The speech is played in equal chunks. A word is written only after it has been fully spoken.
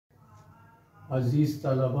Aziz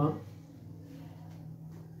Talaba,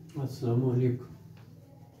 Assalamu alaikum.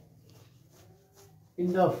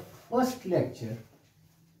 In the first lecture,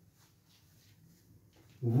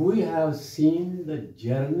 we have seen the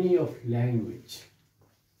journey of language.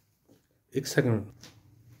 एक second.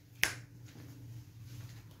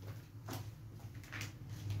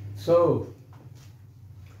 So,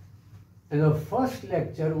 in the first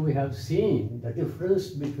lecture, we have seen the difference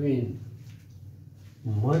between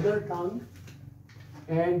mother tongue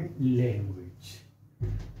and language,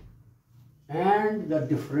 and the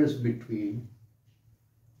difference between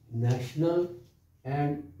national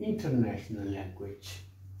and international language.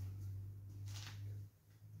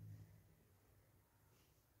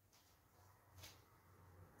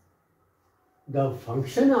 The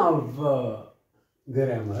function of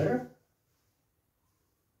grammar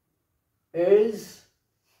is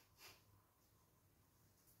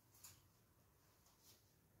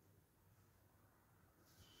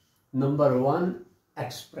number one,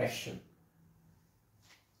 expression.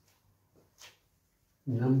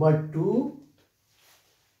 Number two,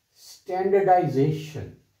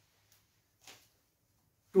 standardization.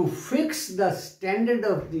 To fix the standard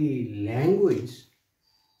of the language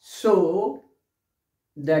so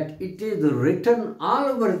that it is written all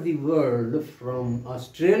over the world, from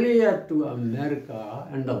Australia to America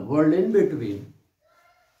and the world in between,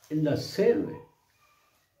 in the same way.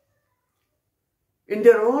 In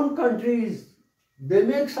their own countries, they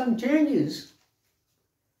make some changes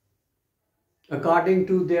according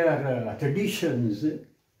to their traditions.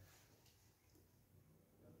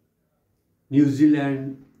 New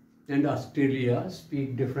Zealand and Australia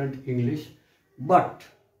speak different English, but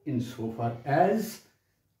insofar as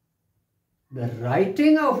the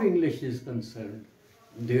writing of English is concerned,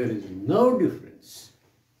 there is no difference.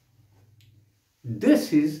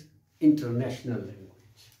 This is international language.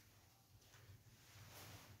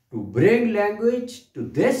 To bring language to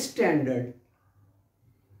this standard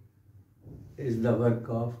is the work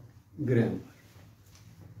of grammar.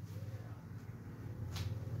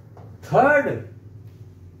 Third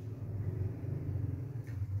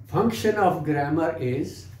function of grammar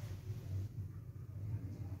is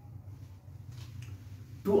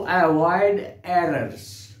to avoid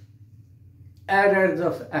errors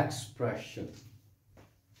of expression.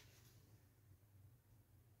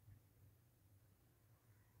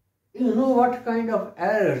 You know what kind of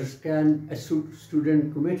errors can a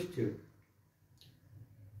student commit to?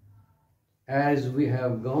 As we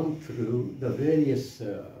have gone through the various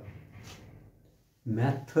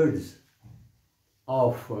methods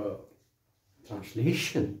of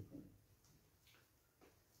translation,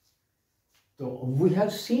 so we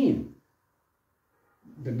have seen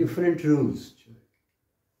the different rules.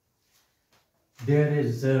 There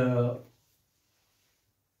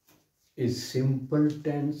is simple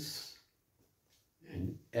tense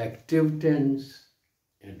and active tense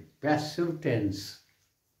and passive tense.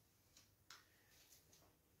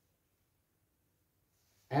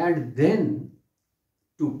 And then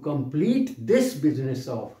to complete this business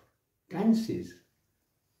of tenses,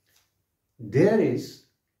 there is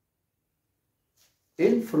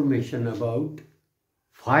information about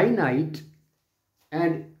finite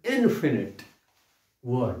and infinite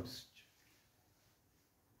words.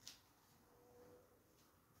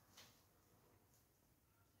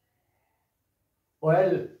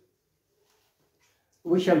 Well,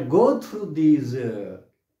 we shall go through these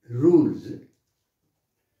rules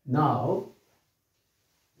now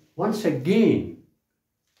once again,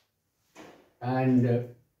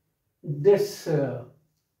 and this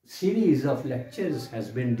series of lectures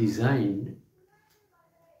has been designed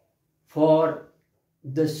for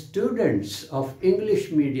the students of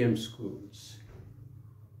English medium schools.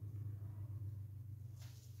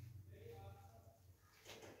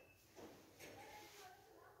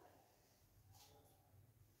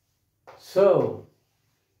 So,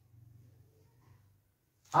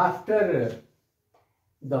 after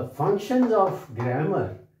the functions of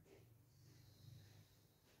grammar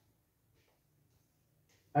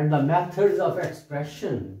and the methods of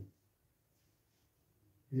expression,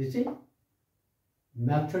 you see,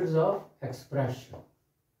 methods of expression: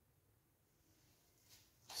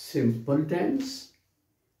 simple tense,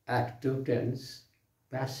 active tense,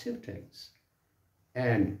 passive tense,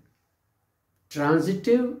 and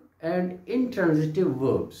transitive and intransitive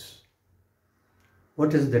verbs.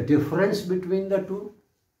 What is the difference between the two?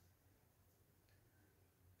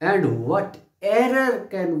 And what error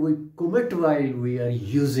can we commit while we are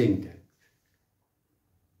using them?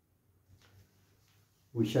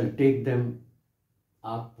 We shall take them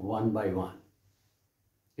up one by one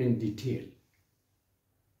in detail.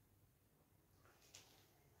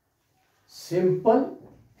 simple,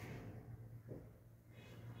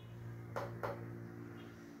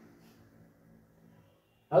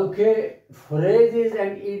 okay, phrases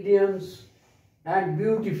and idioms and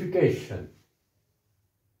beautification.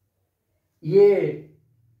 These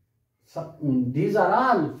are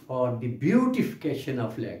all for the beautification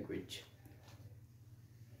of language.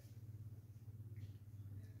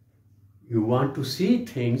 You want to see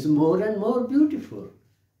things more and more beautiful.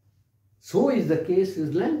 So is the case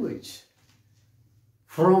with language.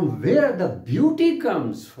 From where the beauty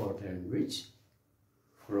comes for language,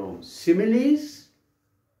 from similes,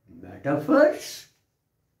 metaphors,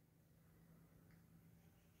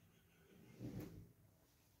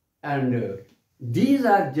 and these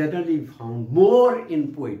are generally found more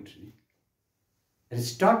in poetry.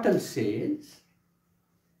 Aristotle says,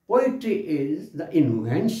 poetry is the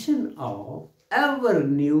invention of ever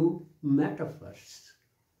new metaphors.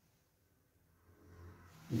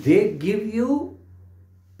 They give you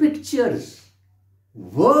pictures.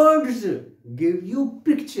 Words give you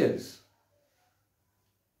pictures.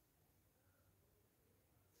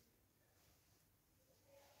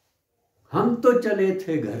 हम तो चले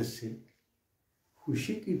थे घर से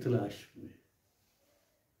खुशी की तलाश में,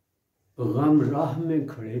 गम राह में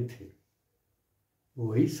खड़े थे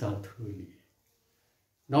वही साथ हो लिए.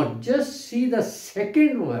 Now just see the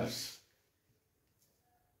second verse.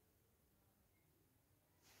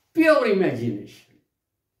 Pure imagination.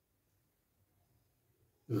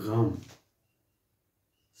 Gum,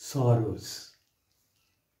 sorrows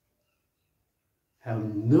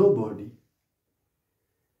have no body.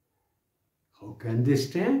 How can they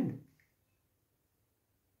stand?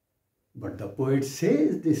 But the poet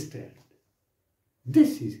says they stand.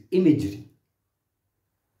 This is imagery.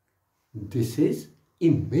 This is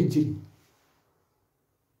imagery,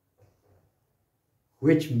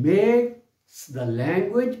 which makes the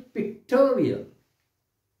language pictorial.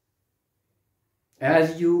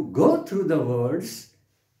 As you go through the words,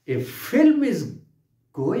 a film is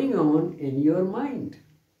going on in your mind.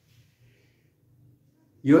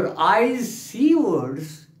 Your eyes see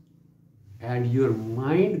words and your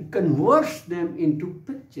mind converts them into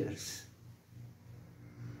pictures.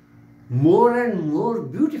 More and more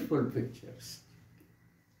beautiful pictures.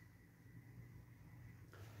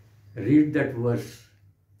 Read that verse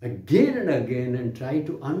again and again and try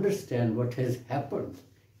to understand what has happened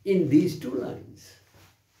in these two lines.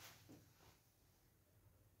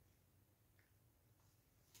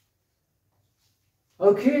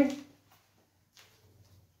 Okay?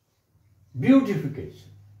 Beautification.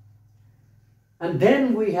 And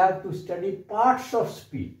then we have to study parts of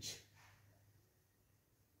speech.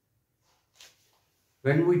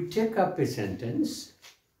 When we take up a sentence,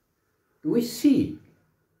 we see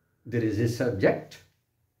there is a subject,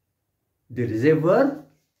 there is a verb,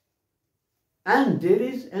 and there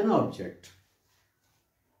is an object.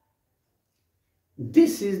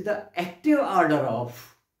 This is the active order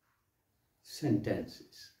of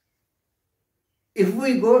sentences. If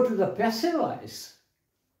we go to the passive voice,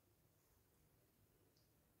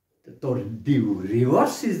 the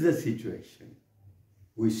reverse is the situation.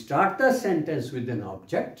 We start the sentence with an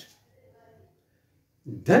object,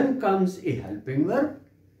 then comes a helping verb,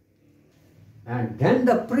 and then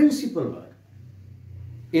the principal verb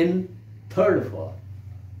in third form,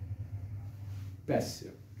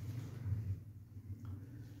 passive.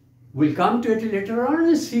 We'll come to it later on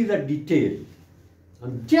and see the detail.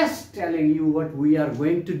 I'm just telling you what we are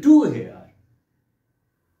going to do here.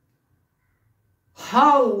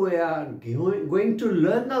 How we are going to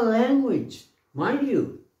learn the language. Mind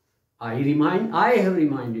you, I have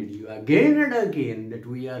reminded you again and again that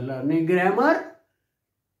we are learning grammar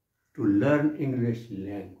to learn English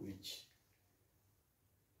language.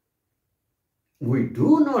 We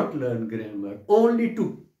do not learn grammar only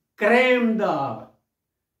to cram the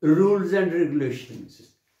rules and regulations.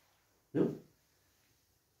 No?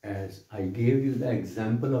 As I gave you the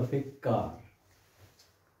example of a car.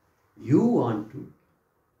 You want to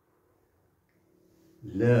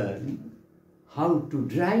learn how to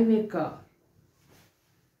drive a car.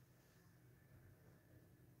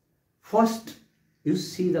 First, you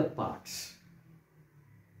see the parts.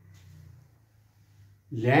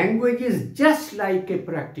 Language is just like a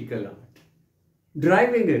practical art.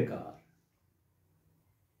 Driving a car.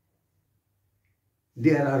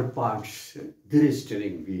 There are parts. There is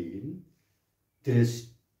steering wheel. There is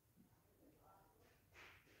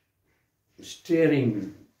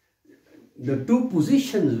steering, the two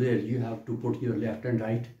positions where you have to put your left and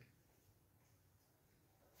right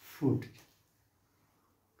foot.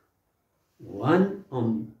 One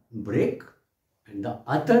on brake and the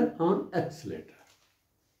other on accelerator.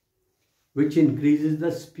 which increases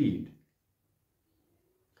the speed.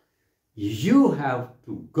 You have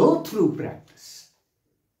to go through practice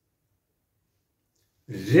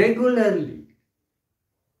regularly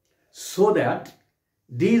so that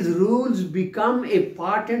these rules become a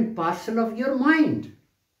part and parcel of your mind.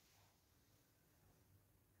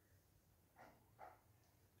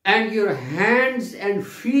 And your hands and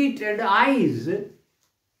feet and eyes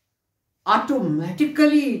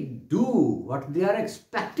automatically do what they are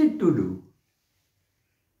expected to do.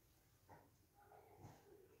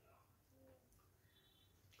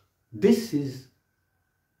 This is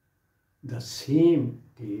the same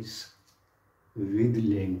case with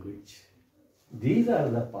language. These are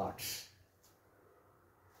the parts.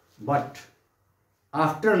 But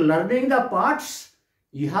after learning the parts,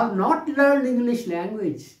 you have not learned English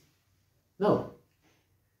language. No.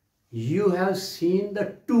 You have seen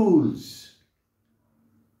the tools,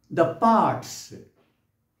 the parts.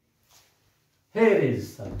 Here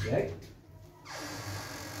is subject,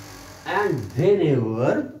 and then a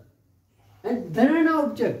verb, and then an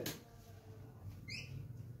object.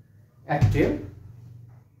 Active,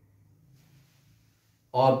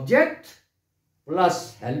 object,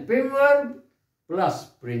 plus helping verb, plus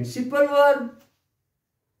principal verb,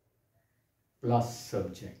 plus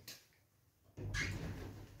subject.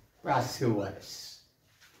 Passive voice.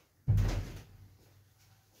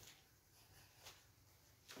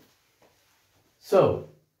 So,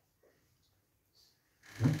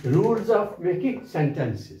 rules of making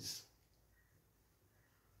sentences.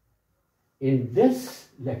 In this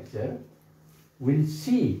lecture, we'll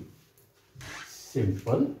see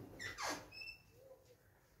simple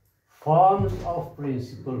forms of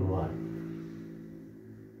principal verb.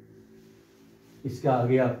 इसका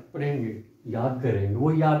आगे आप पढ़ेंगे, याद करेंगे,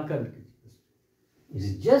 वो याद करके.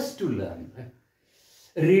 It's just to learn.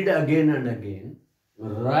 Read again and again.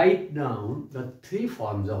 Write down the 3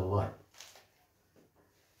 forms of verb.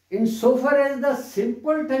 Insofar as the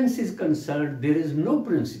simple tense is concerned, there is no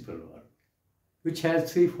principal verb which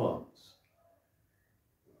has 3 forms.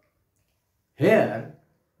 Here,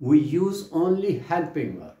 we use only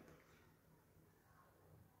helping verb.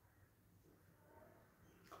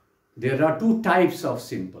 There are 2 types of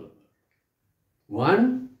simple verb.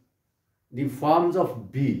 One, the forms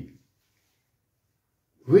of be,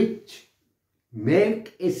 which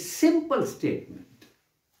make a simple statement.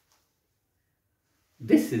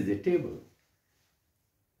 This is the table.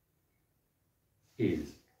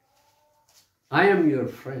 Is, I am your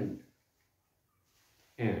friend,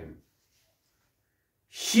 and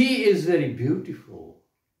she is very beautiful.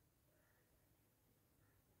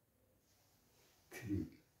 3.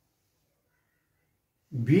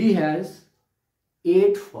 Be has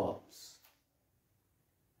 8 forms.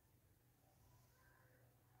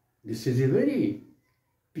 This is a very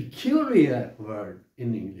peculiar word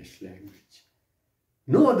in English language.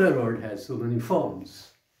 No other word has so many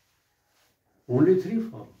forms. Only 3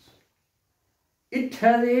 forms. It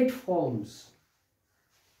has 8 forms.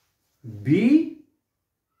 Be,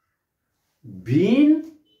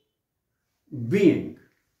 been, being.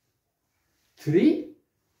 3.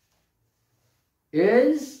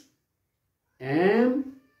 Is,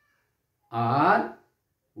 am, are,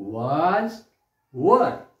 was,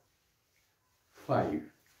 were. 5.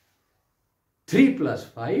 3 plus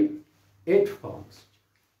 5, 8 forms.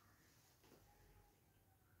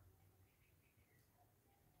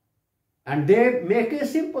 And they make a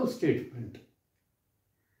simple statement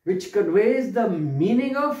which conveys the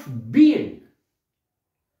meaning of being.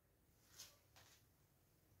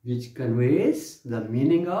 Which conveys the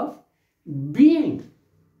meaning of being.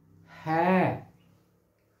 है,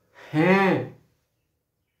 हैं,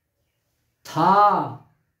 था,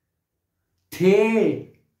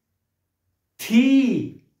 थे,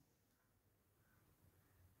 थी,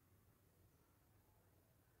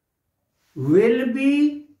 will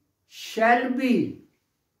be, shall be,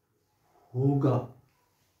 होगा,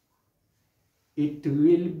 it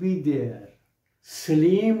will be there.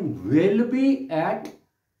 Salim will be at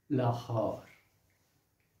Lahore.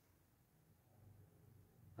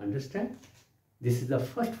 Understand? This is the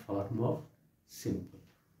first form of simple.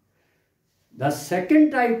 The second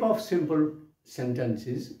type of simple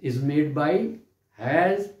sentences is made by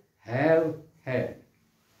has, have, had,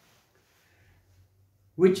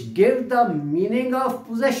 which give the meaning of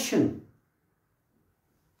possession.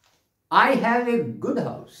 I have a good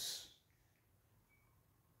house.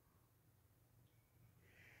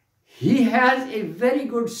 He has a very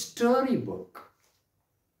good storybook.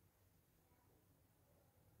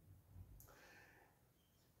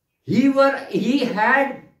 He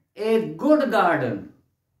had a good garden,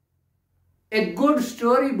 a good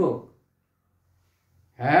storybook.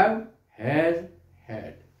 have, has,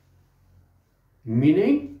 had.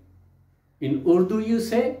 Meaning, in Urdu you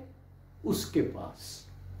say, uske paas.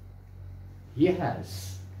 He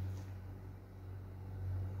has.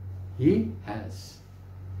 He has.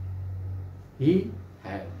 He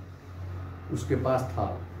had. Uske paas tha.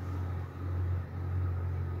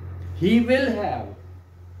 He will have.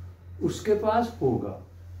 Uske paas hoga.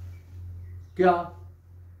 Kya?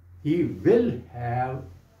 He will have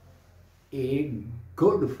a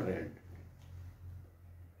good friend.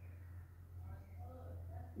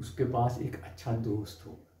 उसके पास एक अच्छा दोस्त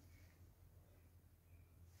होगा.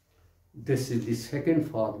 This is the second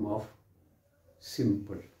form of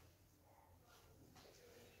simple.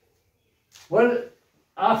 Well,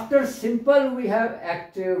 after simple we have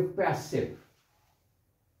active, passive.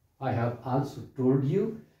 I have also told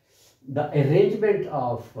you the arrangement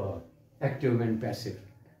of active and passive.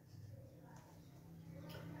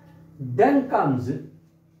 Then comes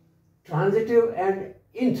transitive and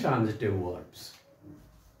intransitive verbs.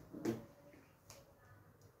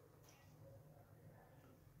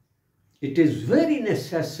 It is very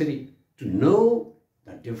necessary to know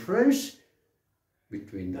the difference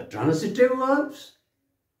between the transitive verbs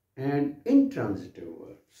and intransitive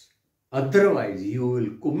verbs. Otherwise, you will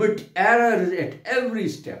commit errors at every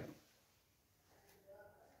step.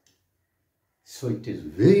 So it is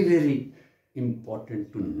very, very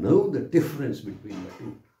important to know the difference between the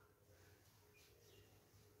two.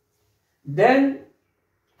 Then,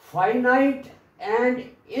 finite and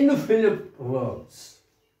infinite verbs.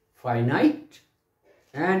 Finite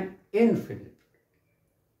and infinite.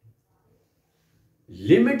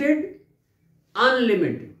 Limited,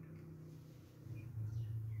 unlimited.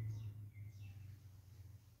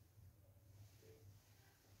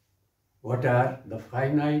 What are the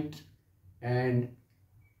finite and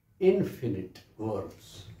infinite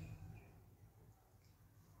verbs?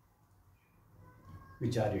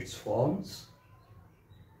 Which are its forms?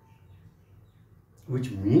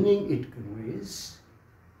 Which meaning it conveys?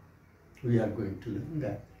 We are going to learn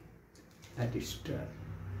that at its turn.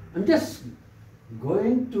 I'm just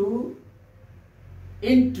going to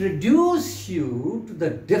introduce you to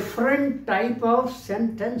the different type of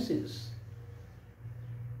sentences.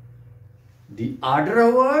 The order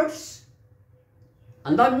of words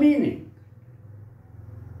and the meaning.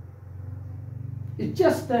 It's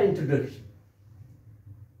just the introduction.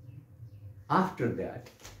 After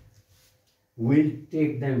that, we'll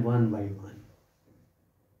take them one by one.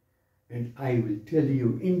 And I will tell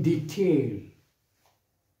you in detail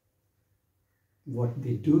what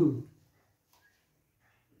they do.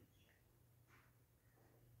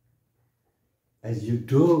 As you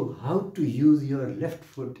know how to use your left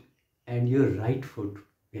foot and your right foot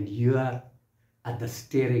when you are at the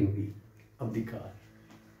steering wheel of the car.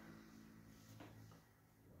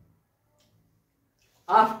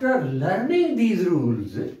 After learning these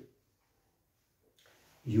rules,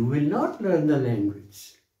 you will not learn the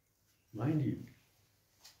language. Mind you,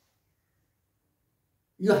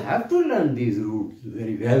 you have to learn these rules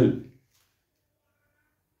very well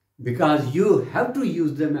because you have to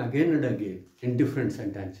use them again and again in different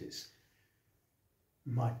sentences.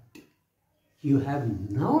 But you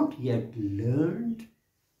have not yet learned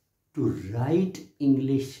to write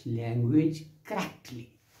English language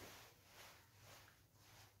correctly.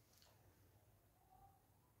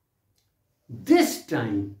 This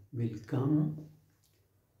time will come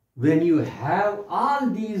when you have all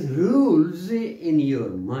these rules in your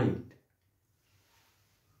mind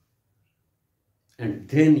and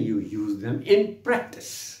then you use them in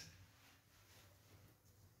practice.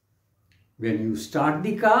 When you start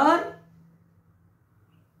the car,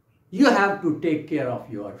 you have to take care of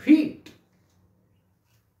your feet.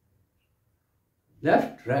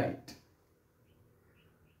 Left, right.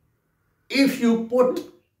 If you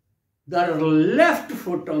put the left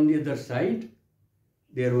foot on the other side,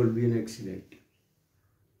 there will be an accident.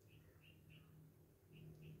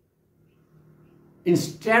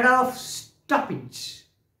 Instead of stoppage,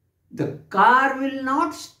 the car will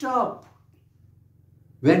not stop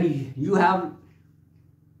when you have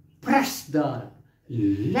pressed the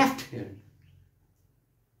left hand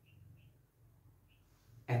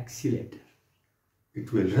accelerator.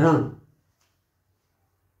 It will run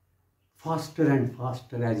faster and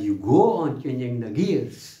faster as you go on changing the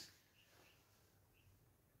gears.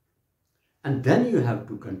 And then you have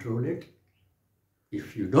to control it.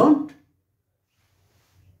 If you don't,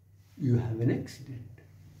 you have an accident.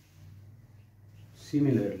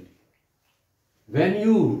 Similarly, when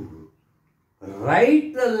you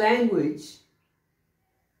write the language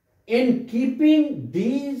in keeping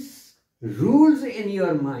these rules in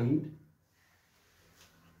your mind,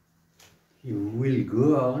 You will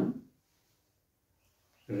go on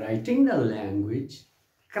writing the language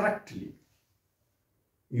correctly.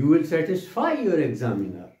 You will satisfy your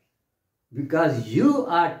examiner because you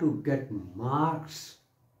are to get marks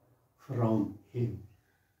from him.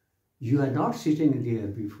 You are not sitting there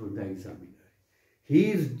before the examiner.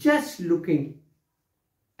 He is just looking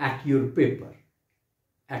at your paper,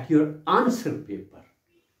 at your answer paper.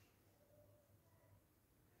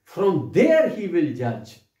 From there he will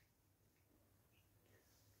judge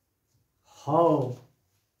how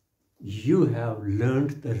you have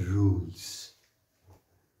learned the rules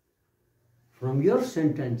from your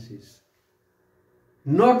sentences,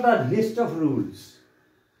 not a list of rules.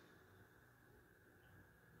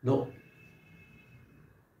 No.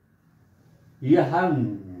 You have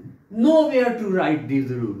nowhere to write these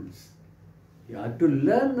rules. You have to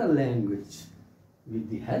learn the language with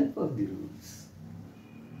the help of the rules.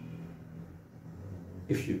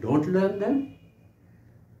 If you don't learn them,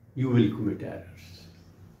 you will commit errors.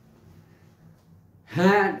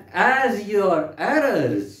 And as your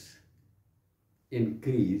errors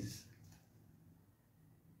increase,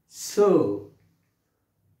 so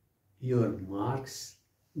your marks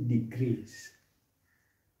decrease.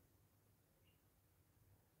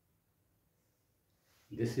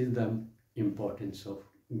 This is the importance of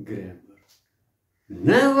grammar.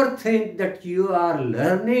 Never think that you are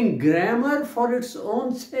learning grammar for its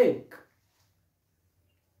own sake.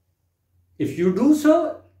 If you do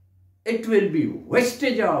so, it will be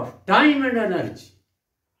wastage of time and energy.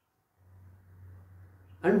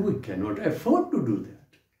 And we cannot afford to do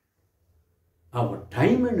that. Our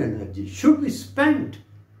time and energy should be spent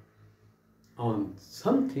on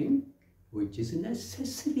something which is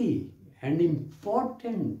necessary and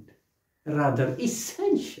important, rather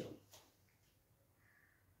essential.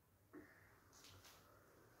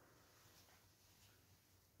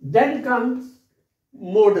 Then comes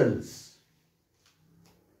modals.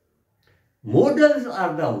 Modals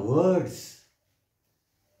are the words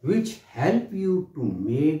which help you to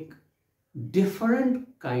make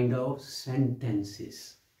different kind of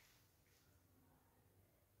sentences.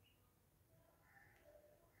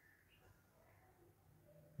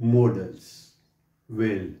 Modals: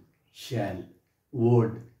 will, shall,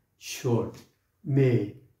 would, should,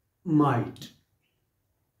 may, might,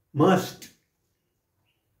 must.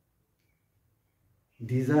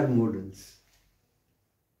 These are modals.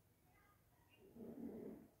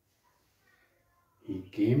 He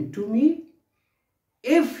came to me.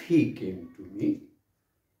 If he came to me,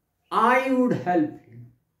 I would help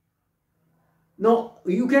him. No,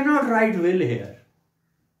 you cannot write will here.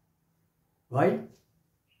 Why?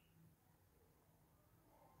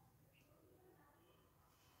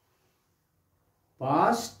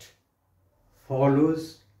 Past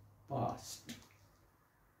follows past.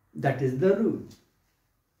 That is the rule.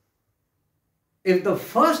 If the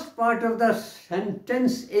first part of the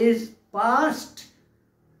sentence is past,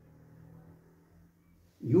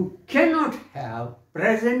 you cannot have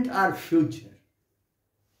present or future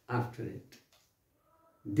after it.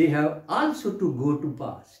 They have also to go to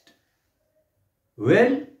past.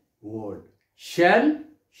 Will, would, shall,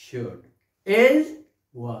 should, is,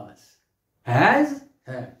 was, has,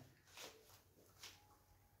 had,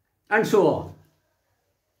 and so on.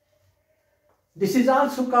 This is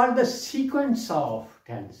also called the sequence of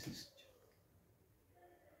tenses.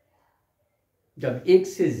 जब एक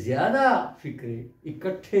से ज्यादा फिक्रे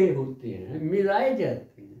इकट्ठे होते हैं, मिलाए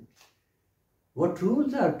जाते हैं, what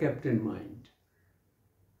rules are kept in mind?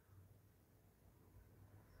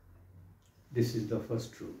 This is the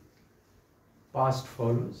first rule. Past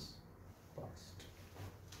follows past.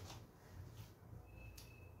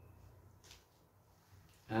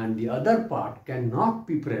 And the other part cannot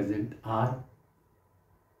be present or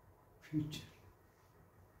future.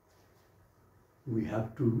 We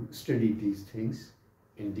have to study these things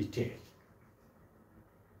in detail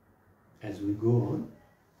as we go on.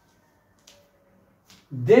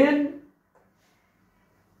 Then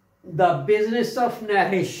the business of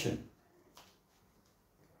narration.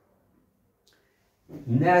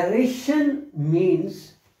 Narration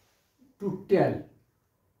means to tell.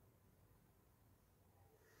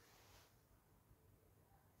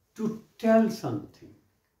 To tell something.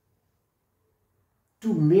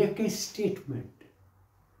 To make a statement.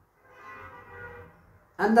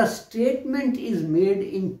 And the statement is made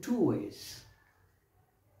in two ways.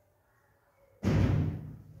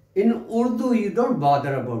 In Urdu, you don't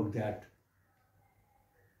bother about that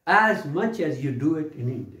as much as you do it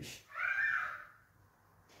in English.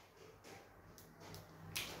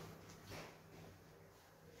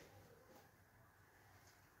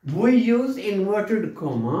 We use inverted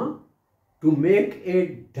comma to make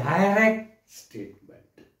a direct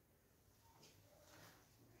statement.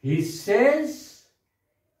 He says,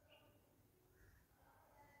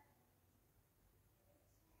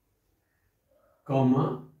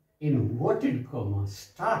 comma, inverted comma,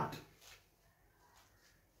 start.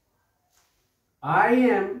 I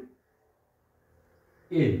am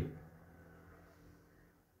ill.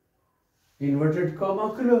 Inverted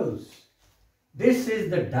comma, close. This is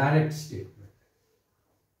the direct statement.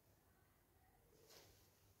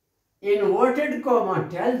 Inverted comma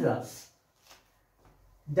tells us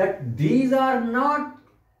that these are not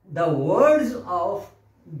the words of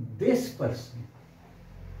this person.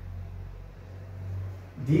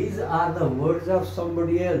 These are the words of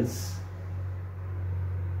somebody else.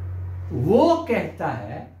 वो कहता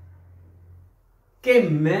है कि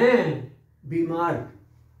मैं बीमार हूं.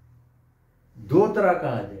 दो तरह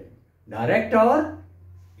कहा जाए, डायरेक्ट और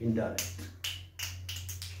इनडायरेक्ट.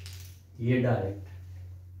 ये direct.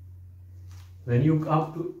 When you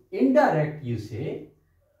come to indirect, you say,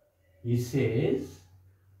 he says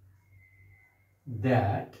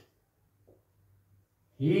that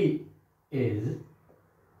he is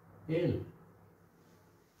ill.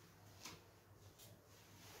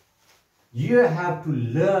 You have to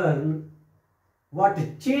learn what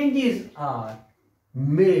changes are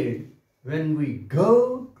made when we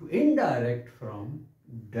go to indirect from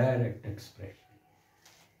direct expression.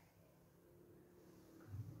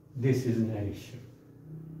 This is narration.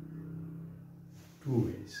 Two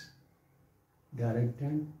ways, direct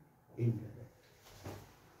and indirect.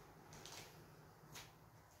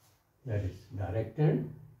 That is direct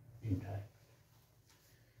and indirect.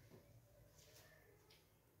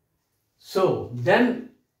 So then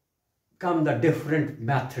come the different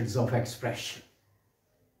methods of expression.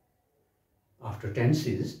 After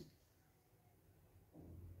tenses,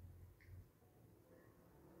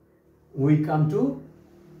 we come to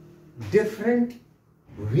different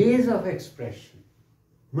ways of expression.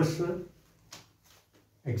 Maslan,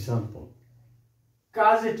 example,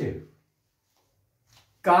 causative.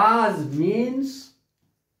 Cause means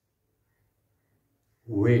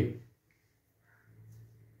way.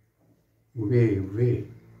 Way.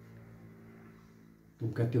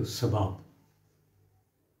 तुम कहते हो सबब,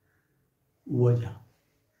 वजह,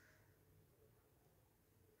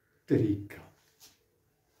 तरीका,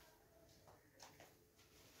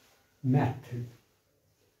 method.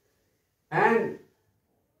 And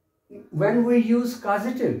when we use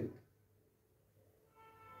causative,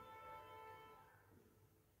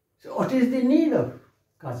 so what is the need of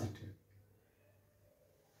causative?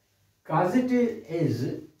 Causative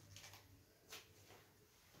is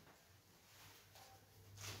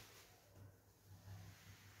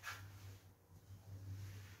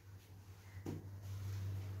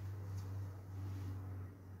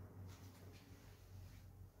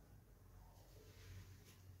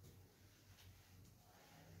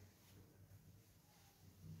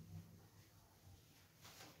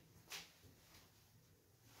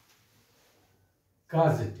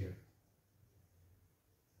causative.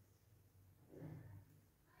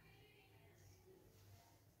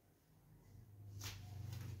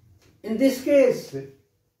 In this case,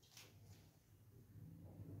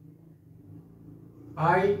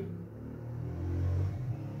 I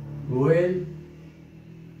will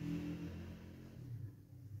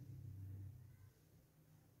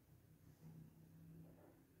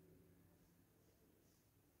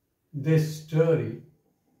this story,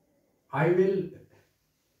 I will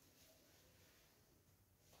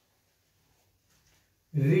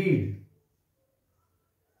read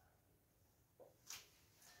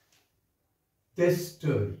this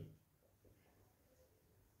story.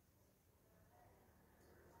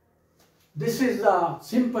 This is the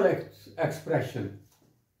simple expression.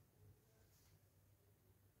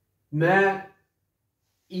 मैं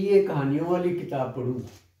ये कहानियों वाली किताब पढ़ूंगा.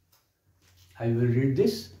 I will read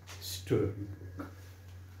this story.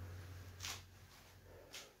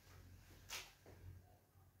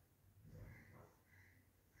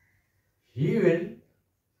 He will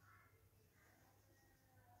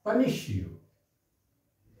punish you.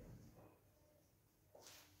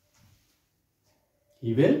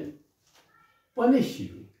 He will punish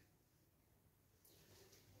you.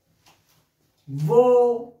 वो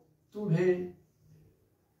तुम्हें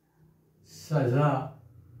सजा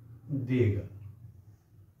देगा.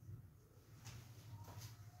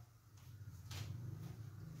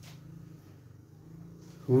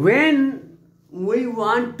 When we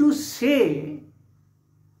want to say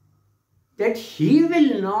that he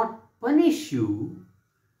will not punish you,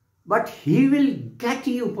 but he will get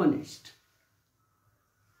you punished.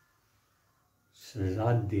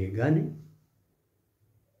 सजा देगा नहीं,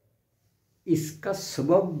 इसका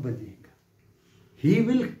सबब बनेगा. He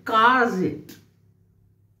will cause it.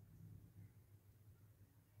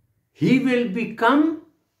 He will become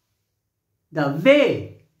the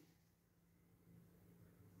way.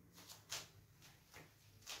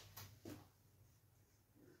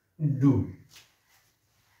 Do.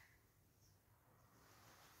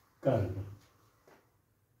 करना.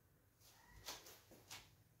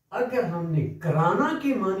 अगर हमने कराना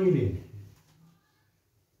के मानी लेने,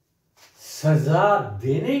 सजा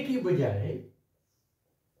देने की बजाय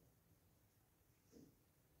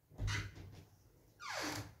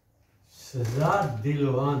सजा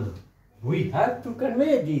दिलवाना, we have to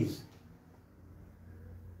convey these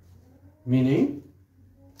meaning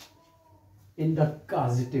in the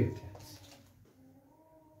causative tense.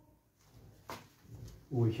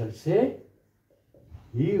 We shall say,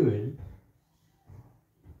 he will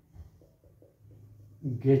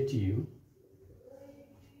get you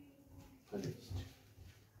punished.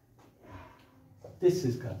 This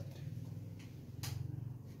is causative.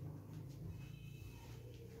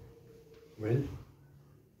 Well,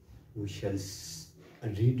 we shall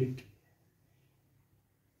read it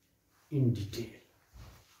in detail.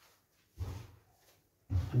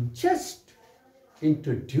 I'm just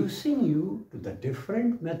introducing you to the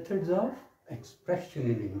different methods of expression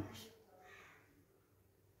in English,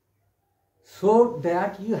 so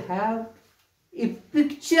that you have a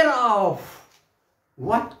picture of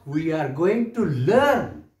what we are going to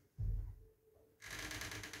learn.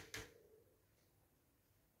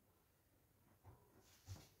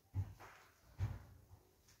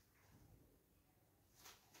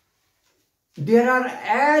 There are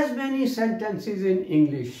as many sentences in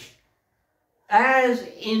English as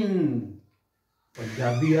in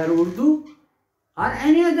Punjabi or Urdu or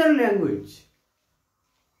any other language.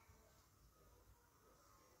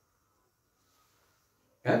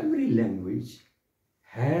 Every language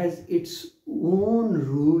has its own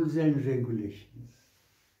rules and regulations.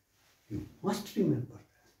 You must remember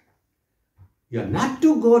that. You are not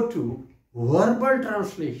to go to verbal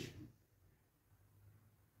translation.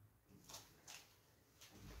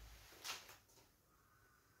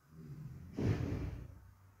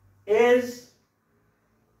 Is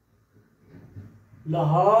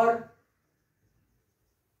Lahore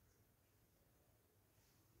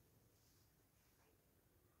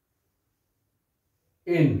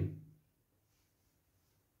in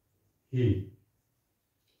he?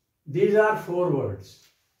 These are 4 words.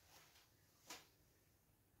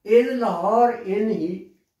 Is Lahore in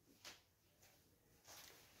he?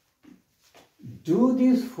 Do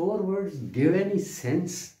these 4 words give any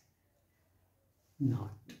sense?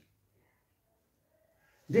 Not.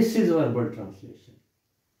 This is verbal translation.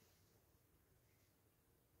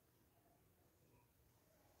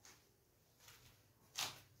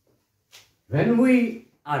 When we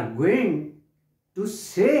are going to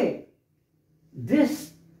say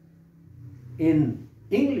this in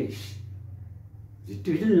English, it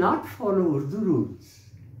will not follow Urdu rules.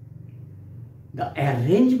 The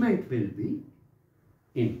arrangement will be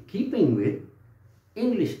in keeping with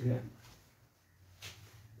English grammar.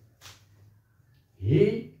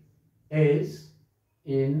 He is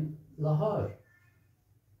in Lahore.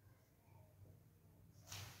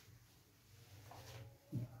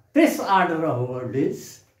 This order of word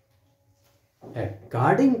is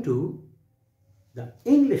according to the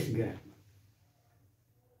English grammar.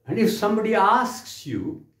 And if somebody asks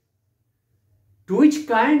you to which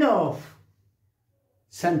kind of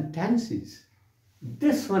sentences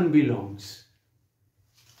this one belongs,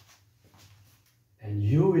 and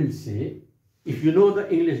you will say, if you know the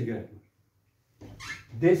English grammar,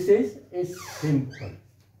 this is a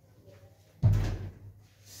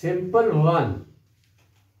simple one.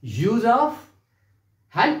 Use of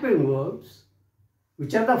helping verbs,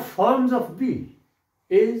 which are the forms of be.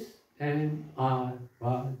 Is, and, are,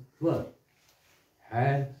 was, were.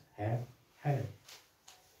 Has, have, had.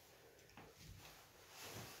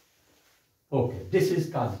 Okay, this is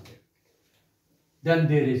causative. Then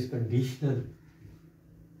there is conditional.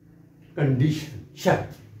 Condition, shart.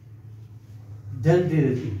 Then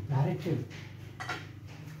there is imperative.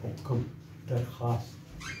 Hukam, darkhast.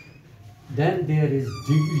 Then there is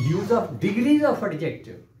use of degrees of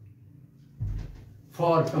adjective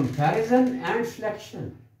for comparison and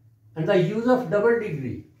selection, and the use of double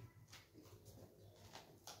degree.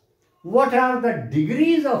 What are the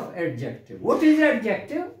degrees of adjective? What is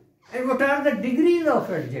adjective? And what are the degrees of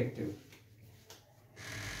adjective?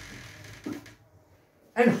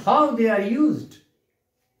 And how they are used?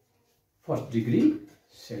 First degree,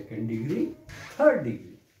 second degree, third degree.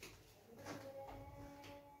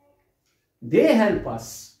 They help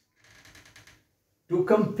us to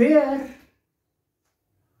compare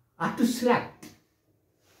or to select.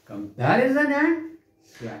 Comparison and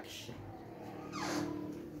selection.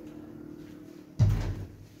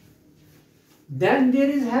 Then there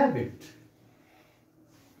is habit.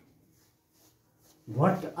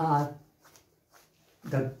 What are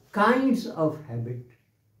the kinds of habit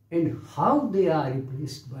and how they are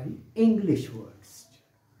replaced by English words?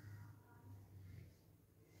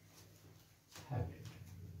 Habit.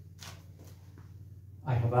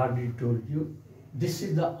 I have already told you, this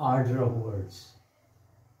is the order of words.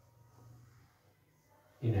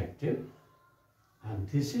 Inactive, and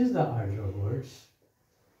this is the order of words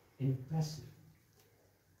in passive.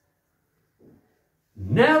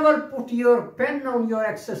 Never put your pen on your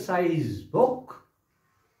exercise book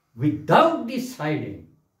without deciding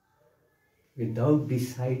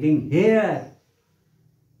here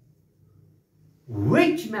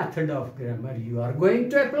which method of grammar you are going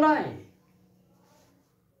to apply.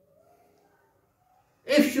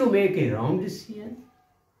 If you make a wrong decision,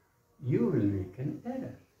 you will make an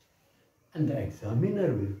error, and the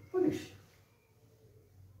examiner will punish you.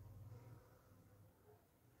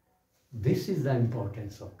 This is the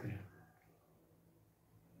importance of grammar.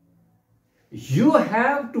 You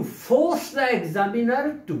have to force the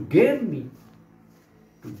examiner to give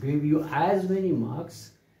you as many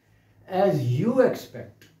marks as you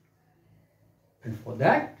expect. And for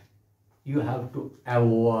that, you have to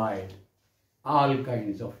avoid all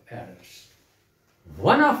kinds of errors.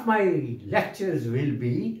 One of my lectures will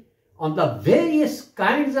be on the various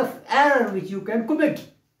kinds of error which you can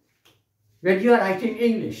commit when you are writing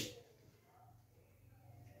English.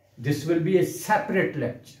 This will be a separate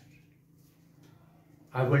lecture.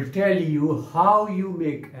 I will tell you how you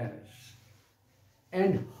make errors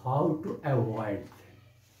and how to avoid them.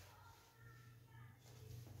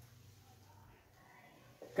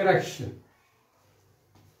 Correction.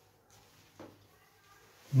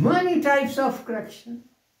 Many types of correction.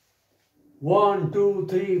 1, 2,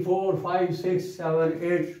 3, 4, 5, 6, 7,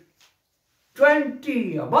 8,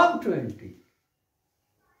 20, above 20.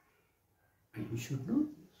 And you should know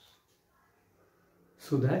this,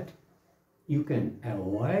 so that you can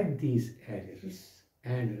avoid these errors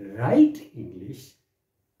and write English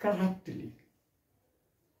correctly.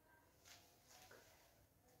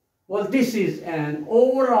 Well, this is an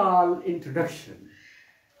overall introduction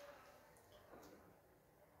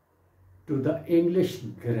to the English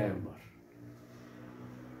grammar.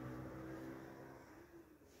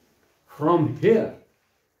 From here,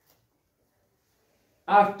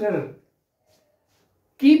 after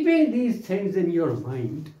keeping these things in your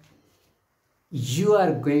mind, you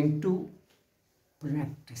are going to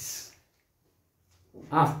practice.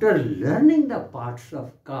 After learning the parts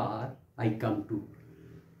of car, I come to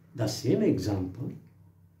the same example.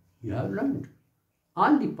 You have learned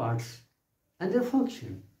all the parts and their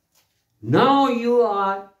function. Now you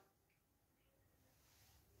are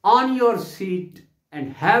on your seat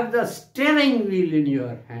and have the steering wheel in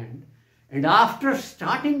your hand, and after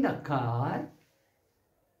starting the car,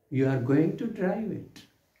 you are going to drive it.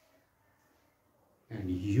 And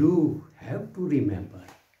you have to remember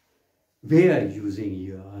where using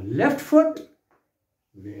your left foot,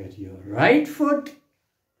 where your right foot.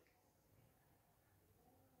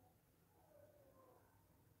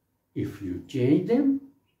 If you change them,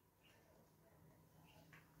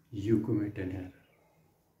 you commit an error,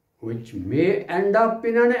 which may end up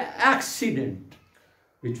in an accident,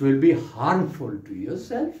 which will be harmful to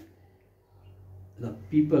yourself, the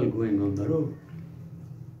people going on the road.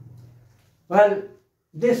 Well,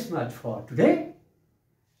 this much for today.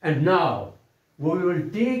 And now we will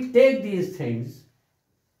take these things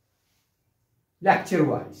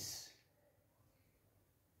lecture-wise,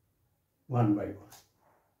 one by one.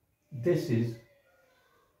 This is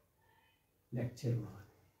lecture 1.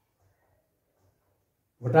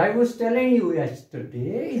 What I was telling you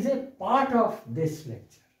yesterday is a part of this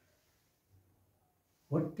lecture.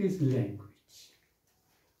 What is language?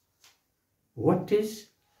 What is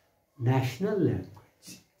national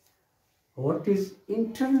language? What is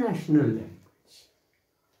international language?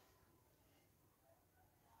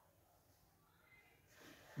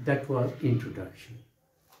 That was introduction.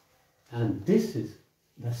 And this is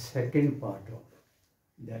the second part of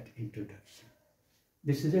that introduction.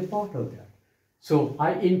 This is a part of that. So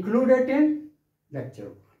I included in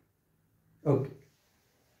lecture 1. Okay.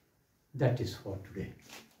 That is for today.